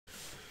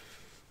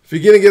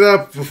If you're going to get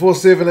up before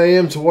 7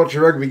 a.m. to watch a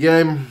rugby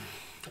game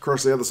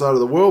across the other side of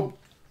the world,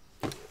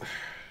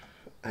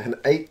 an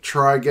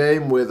 8-try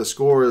game where the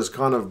score is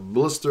kind of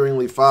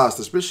blisteringly fast,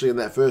 especially in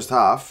that first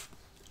half,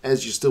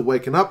 as you're still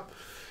waking up,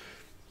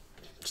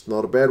 it's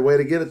not a bad way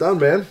to get it done,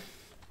 man.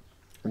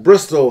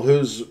 Bristol,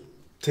 whose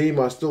team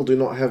I still do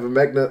not have a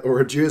magnet or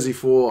a jersey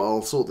for,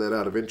 I'll sort that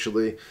out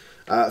eventually.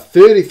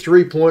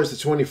 33 points to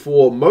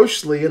 24,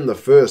 mostly in the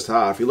first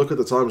half. You look at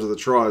the times of the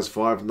tries,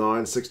 5-9,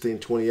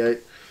 16-28.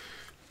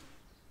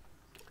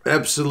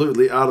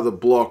 Absolutely out of the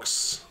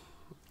blocks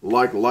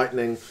like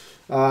lightning.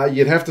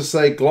 You'd have to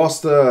say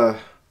Gloucester,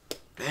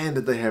 man,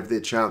 did they have their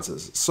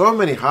chances. So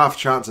many half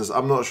chances,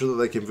 I'm not sure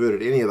that they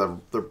converted any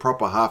of the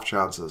proper half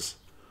chances.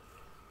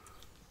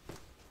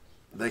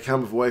 They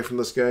come away from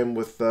this game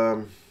with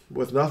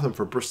nothing.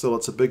 For Bristol,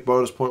 it's a big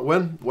bonus point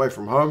win away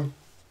from home.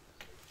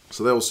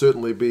 So they will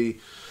certainly be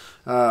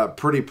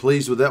pretty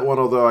pleased with that one,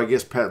 although I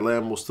guess Pat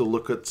Lam will still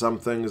look at some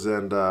things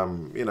and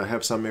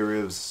have some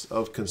areas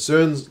of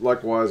concerns.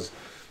 Likewise,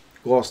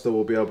 Gloucester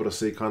will be able to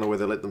see kind of where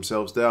they let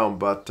themselves down.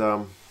 But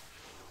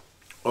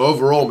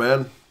overall,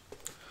 man,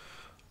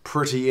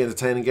 pretty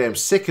entertaining game.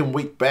 Second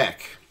week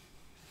back,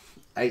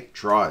 8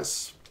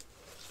 tries.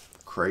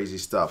 Crazy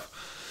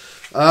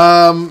stuff.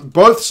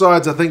 Both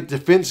sides, I think,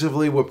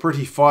 defensively were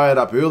pretty fired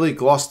up early.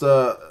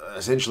 Gloucester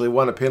essentially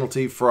won a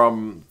penalty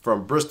from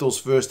Bristol's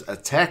first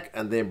attack,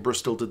 and then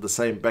Bristol did the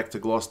same back to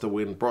Gloucester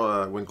when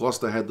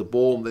Gloucester had the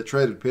ball. They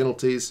traded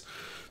penalties,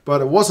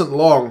 but it wasn't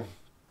long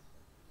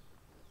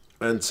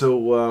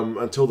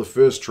until the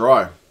first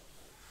try.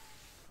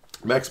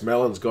 Max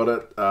Mellon's got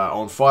it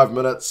on 5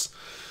 minutes.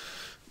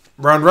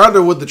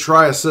 Randranda with the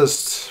try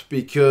assist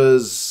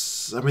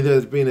because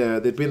there'd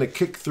been a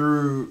kick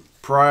through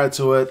prior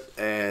to it,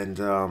 and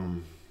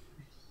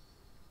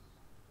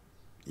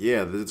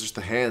just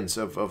the hands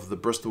of the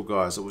Bristol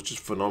guys. It was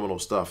just phenomenal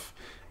stuff.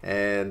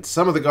 And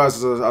some of the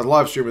guys, as I was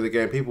live streaming the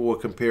game, people were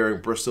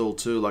comparing Bristol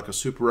to like a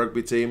Super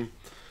Rugby team.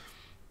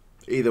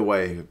 Either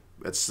way,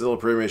 it's still a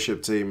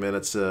Premiership team, and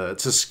it's a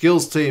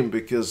skills team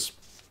because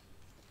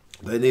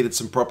they needed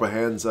some proper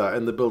hands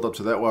in the build up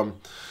to that one.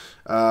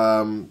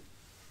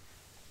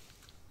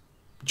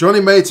 Johnny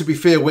May, to be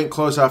fair, went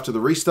close after the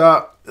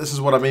restart. This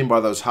is what I mean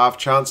by those half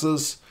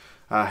chances.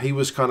 He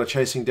was kind of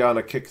chasing down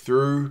a kick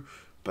through,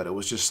 but it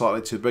was just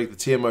slightly too big. The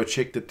TMO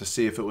checked it to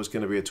see if it was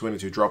going to be a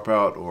 22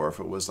 dropout or if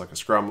it was like a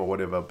scrum or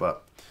whatever.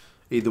 But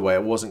either way,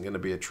 it wasn't going to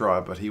be a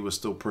try, but he was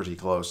still pretty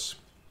close.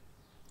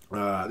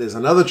 There's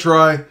another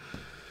try.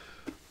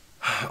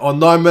 On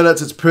 9 minutes,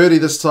 it's Purdy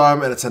this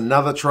time, and it's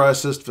another try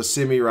assist for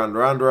Semi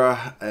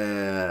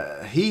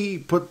Randrandra. He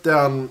put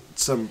down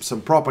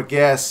some proper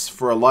gas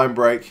for a line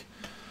break.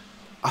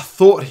 I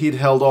thought he'd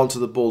held on to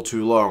the ball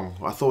too long.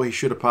 I thought he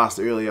should have passed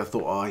earlier. I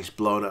thought, oh, he's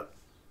blown it.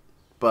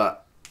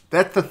 But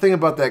that's the thing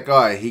about that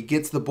guy. He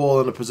gets the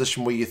ball in a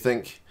position where you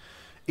think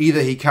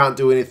either he can't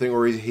do anything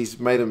or he's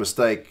made a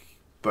mistake.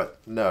 But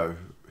no,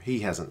 he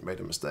hasn't made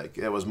a mistake.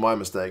 That was my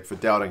mistake for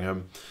doubting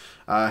him.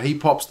 He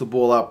pops the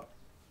ball up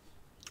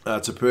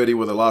to Purdy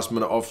with a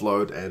last-minute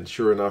offload, and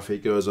sure enough, he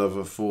goes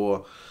over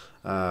for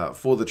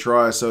the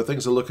try. So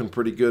things are looking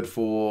pretty good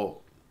for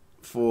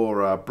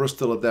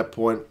Bristol at that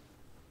point.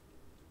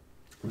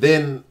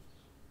 Then,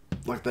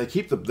 like,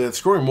 they're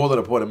scoring more than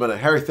a point a minute.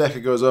 Harry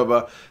Thacker goes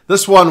over.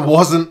 This one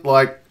wasn't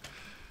like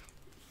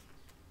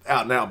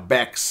out-and-out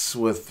backs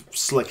with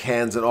slick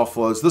hands and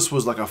offloads. This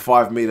was like a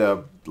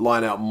 5-meter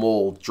line-out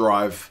maul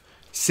drive.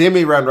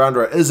 Semi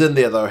Randrandra is in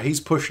there, though. He's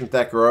pushing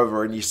Thacker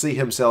over, and you see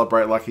him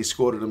celebrate like he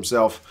scored it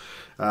himself.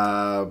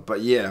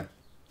 But yeah,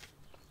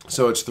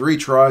 so it's 3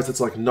 tries.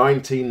 It's like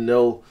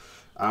 19-0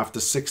 after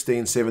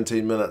 16,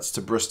 17 minutes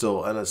to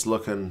Bristol, and it's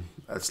looking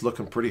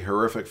pretty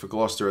horrific for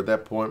Gloucester at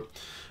that point.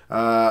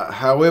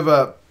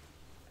 However,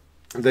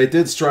 they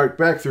did strike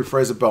back through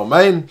Fraser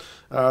Balmain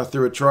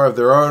through a try of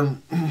their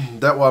own.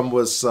 That one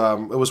was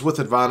it was with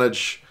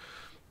advantage.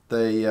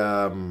 They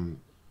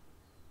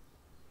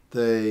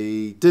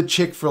did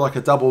check for like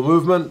a double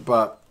movement,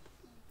 but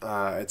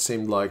it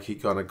seemed like he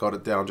kind of got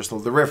it down. Just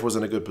the ref was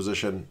in a good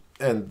position,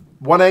 and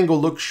one angle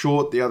looked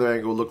short, the other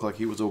angle looked like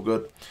he was all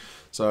good.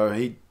 So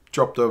he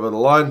dropped over the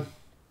line,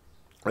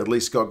 at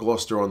least got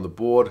Gloucester on the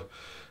board.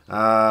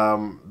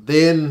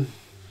 Then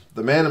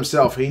the man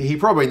himself, he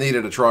probably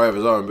needed a try of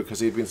his own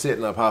because he'd been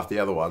setting up half the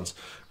other ones.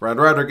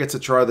 Randrandra gets a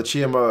try. The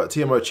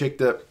TMO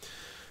checked it.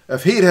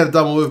 If he'd had a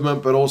double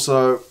movement, but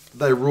also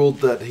they ruled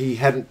that he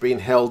hadn't been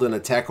held in a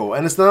tackle.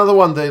 And it's another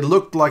one, they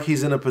looked like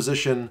he's in a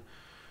position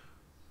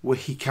where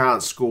he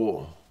can't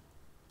score.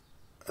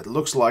 It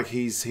looks like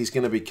he's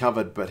going to be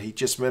covered, but he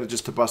just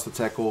manages to bust the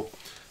tackle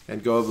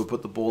and go over,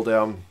 put the ball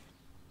down.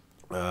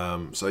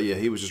 So yeah,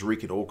 he was just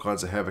wreaking all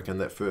kinds of havoc in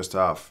that first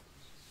half.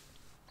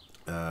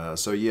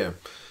 So yeah,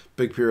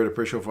 big period of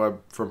pressure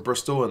from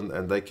Bristol,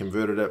 and they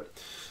converted it.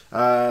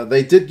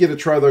 They did get a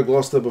try though,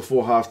 Gloucester,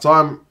 before half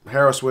time.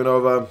 Harris went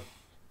over.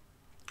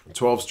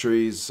 12's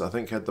trees, I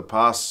think, had the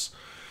pass.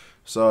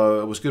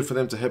 So it was good for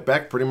them to hit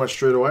back pretty much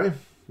straight away,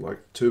 like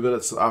 2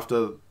 minutes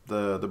after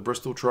the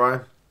Bristol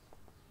try.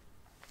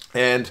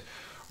 And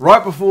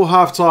Right before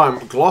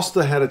halftime,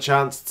 Gloucester had a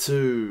chance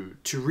to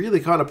really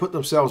kind of put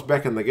themselves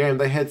back in the game.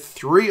 They had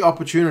 3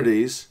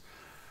 opportunities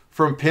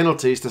from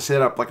penalties to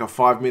set up like a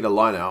 5-metre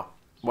line out.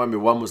 Maybe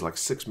one was like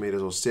 6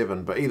 metres or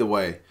 7, but either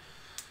way.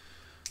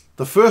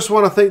 The first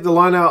one, I think the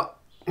line out,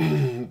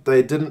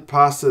 they didn't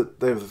pass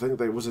it. I think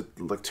they was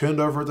it like turned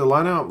over at the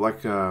line out,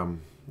 like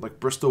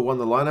Bristol won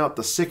the line out.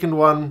 The second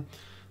one,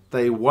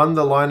 they won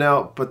the line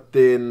out, but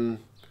then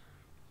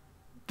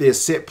their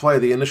set play,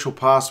 the initial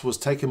pass, was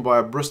taken by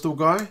a Bristol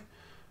guy.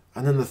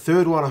 And then the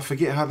third one, I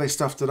forget how they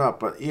stuffed it up.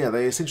 But yeah,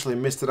 they essentially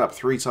messed it up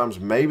 3 times.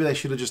 Maybe they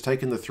should have just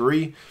taken the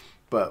 3.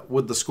 But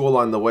with the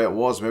scoreline the way it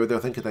was, maybe they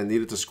were thinking they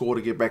needed to score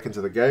to get back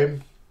into the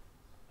game.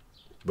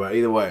 But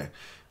either way,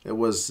 it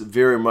was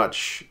very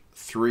much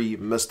 3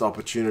 missed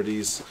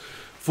opportunities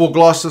for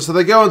Gloucester. So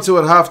they go into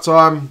it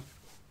halftime.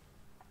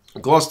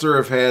 Gloucester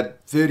have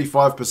had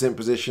 35%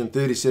 possession,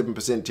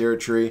 37%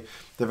 territory.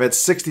 They've had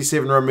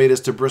 67 run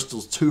meters to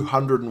Bristol's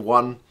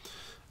 201.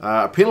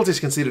 Penalties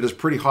conceded is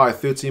pretty high,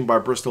 13 by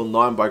Bristol,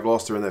 9 by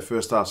Gloucester in that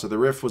first half. So the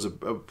ref was a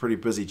pretty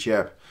busy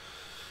chap.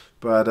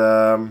 But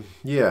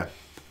yeah,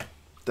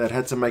 they'd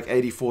had to make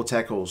 84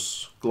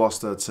 tackles,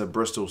 Gloucester to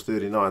Bristol's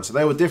 39. So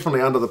they were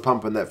definitely under the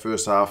pump in that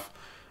first half.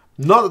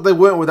 Not that they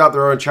weren't without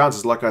their own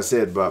chances, like I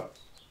said, but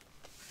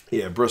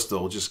yeah,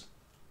 Bristol just...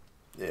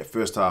 yeah,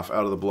 first half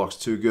out of the blocks,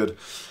 too good.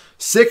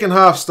 Second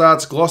half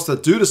starts. Gloucester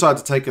do decide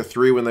to take a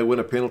 3 when they win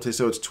a penalty,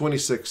 so it's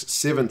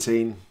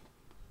 26-17.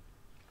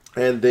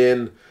 And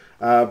then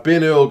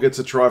Ben Earl gets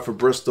a try for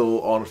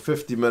Bristol on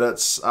 50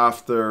 minutes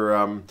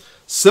after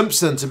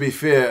Simpson, to be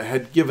fair,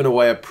 had given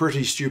away a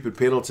pretty stupid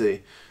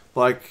penalty.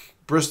 Like,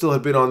 Bristol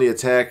had been on the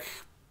attack.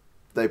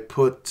 They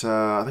put,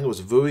 I think it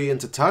was Vui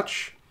into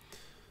touch.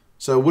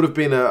 So it would have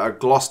been a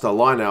Gloucester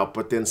line-out,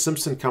 but then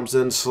Simpson comes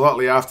in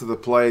slightly after the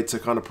play to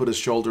kind of put his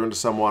shoulder into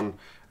someone,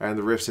 and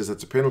the ref says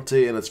it's a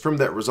penalty, and it's from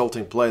that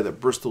resulting play that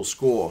Bristol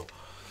score.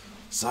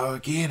 So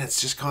again,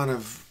 it's just kind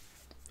of...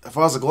 if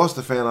I was a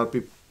Gloucester fan, I'd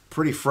be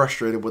pretty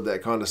frustrated with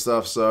that kind of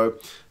stuff. So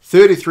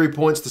 33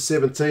 points to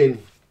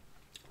 17.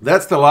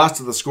 That's the last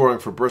of the scoring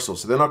for Bristol,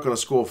 so they're not going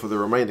to score for the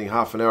remaining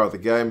half an hour of the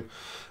game.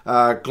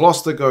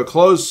 Gloucester go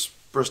close.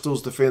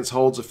 Bristol's defence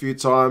holds a few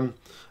times.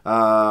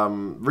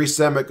 Reece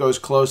Zammit goes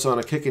close on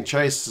a kick and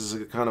chase. This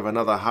is kind of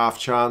another half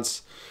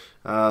chance.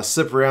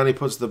 Cipriani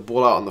puts the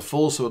ball out on the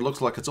full, so it looks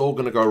like it's all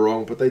going to go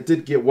wrong. But they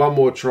did get one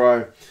more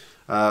try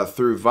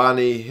through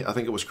Varney. I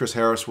think it was Chris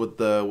Harris with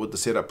the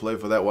setup play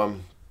for that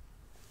one.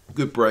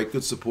 Good break,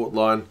 good support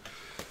line.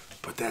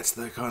 But that's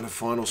the kind of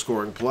final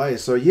scoring play.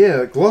 So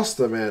yeah,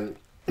 Gloucester, man,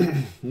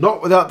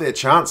 not without their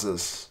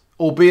chances,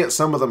 albeit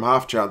some of them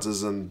half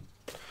chances, and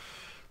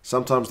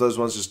sometimes those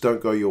ones just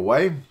don't go your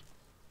way.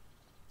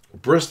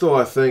 Bristol,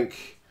 I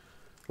think,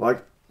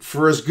 like,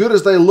 for as good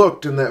as they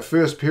looked in that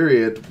first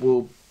period,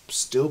 will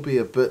still be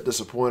a bit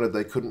disappointed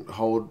they couldn't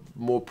hold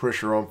more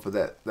pressure on for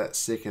that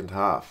second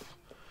half.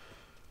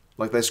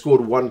 Like, they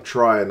scored one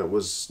try and it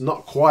was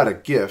not quite a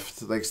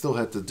gift. They still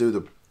had to do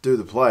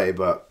the play,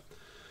 but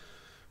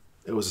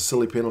it was a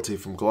silly penalty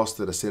from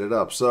Gloucester to set it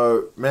up.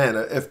 So, man,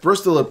 if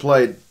Bristol had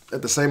played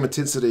at the same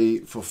intensity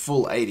for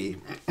full 80,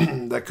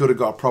 that could have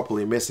got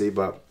properly messy,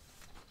 but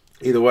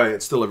either way,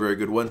 it's still a very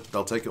good win.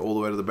 They'll take it all the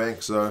way to the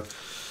bank. So,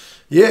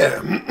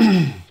 yeah.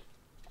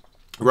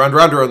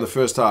 Randra in the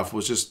first half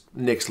was just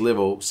next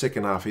level.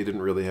 Second half, he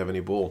didn't really have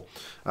any ball.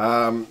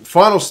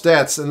 Final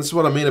stats, and this is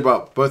what I mean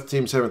about both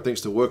teams having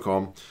things to work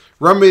on.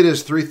 Run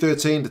meters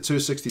 313 to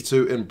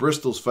 262 in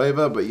Bristol's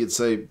favour, but you'd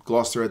say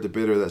Gloucester had the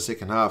better of that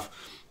second half.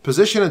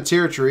 Position and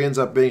territory ends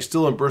up being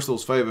still in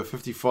Bristol's favour,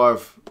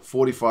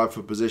 55-45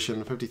 for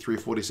position,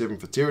 53-47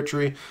 for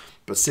territory.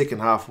 But second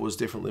half was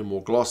definitely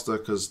more Gloucester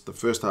because the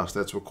first half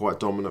stats were quite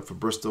dominant for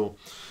Bristol.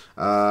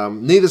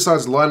 Neither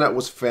side's lineup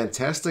was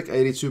fantastic,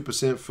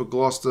 82% for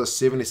Gloucester,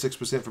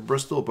 76% for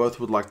Bristol. Both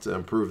would like to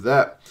improve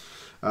that.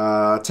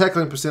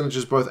 Tackling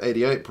percentages, both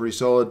 88, pretty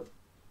solid.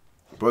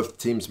 Both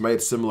teams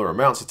made similar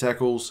amounts of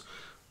tackles.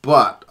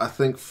 But I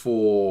think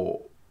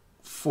for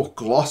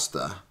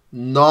Gloucester,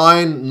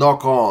 9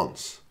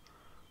 knock-ons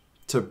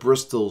to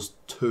Bristol's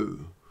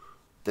 2.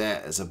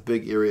 That is a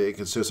big area of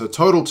concern. So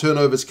total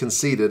turnovers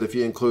conceded, if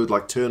you include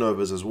like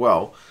turnovers as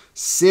well,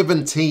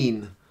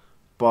 17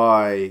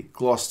 by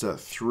Gloucester,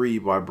 3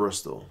 by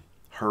Bristol.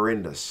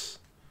 Horrendous.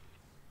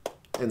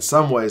 In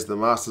some ways, the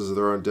masters of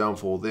their own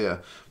downfall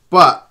there.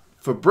 But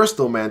for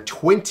Bristol, man,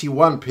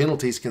 21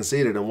 penalties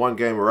conceded in one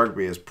game of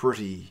rugby is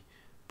pretty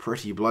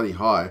bloody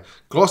high.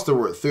 Gloucester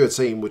were at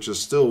 13, which is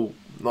still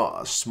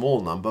not a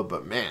small number,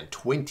 but man,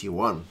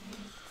 21.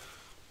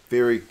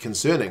 Very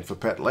concerning for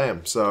Pat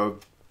Lam. So,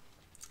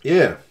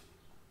 yeah,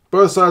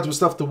 both sides were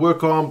stuff to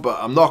work on, but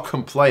I'm not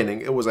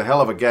complaining. It was a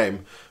hell of a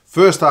game.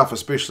 First half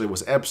especially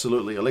was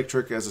absolutely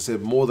electric. As I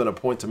said, more than a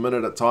point a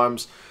minute at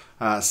times.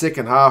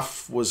 Second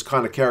half was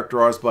kind of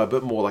characterized by a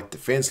bit more like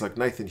defense, like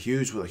Nathan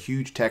Hughes with a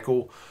huge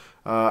tackle.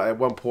 At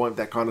one point,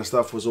 that kind of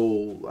stuff was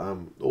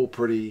all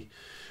pretty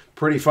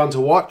fun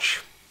to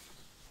watch.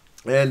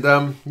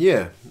 And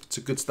yeah, it's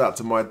a good start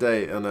to my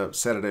day on a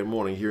Saturday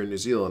morning here in New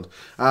Zealand.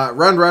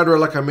 Run Radra,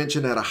 like I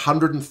mentioned, had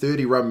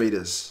 130 run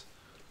meters.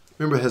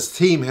 Remember, his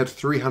team had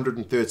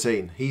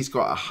 313. He's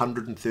got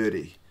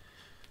 130.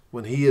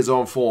 When he is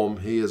on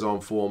form, he is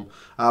on form.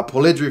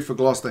 Paul Edry for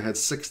Gloucester had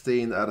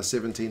 16 out of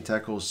 17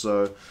 tackles,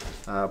 so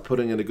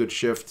putting in a good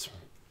shift.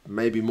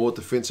 Maybe more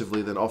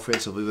defensively than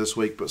offensively this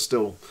week, but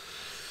still.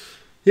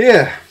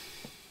 Yeah.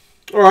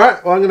 All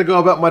right, well, I'm going to go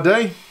about my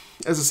day.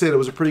 As I said, it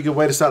was a pretty good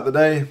way to start the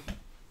day.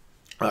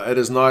 It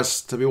is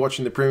nice to be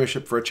watching the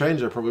Premiership for a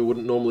change. I probably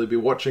wouldn't normally be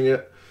watching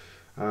it,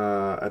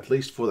 at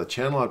least for the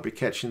channel. I'd be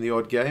catching the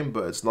odd game,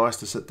 but it's nice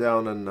to sit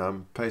down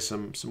and pay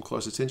some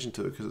close attention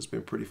to it because it's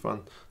been pretty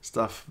fun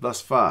stuff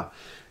thus far.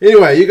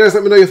 Anyway, you guys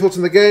let me know your thoughts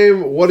on the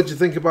game. What did you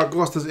think about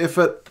Gloucester's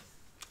effort?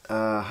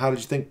 How did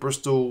you think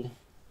Bristol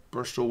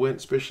went,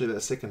 especially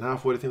that second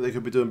half? What do you think they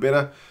could be doing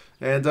better?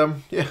 And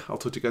yeah, I'll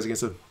talk to you guys again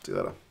soon. See you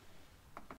later.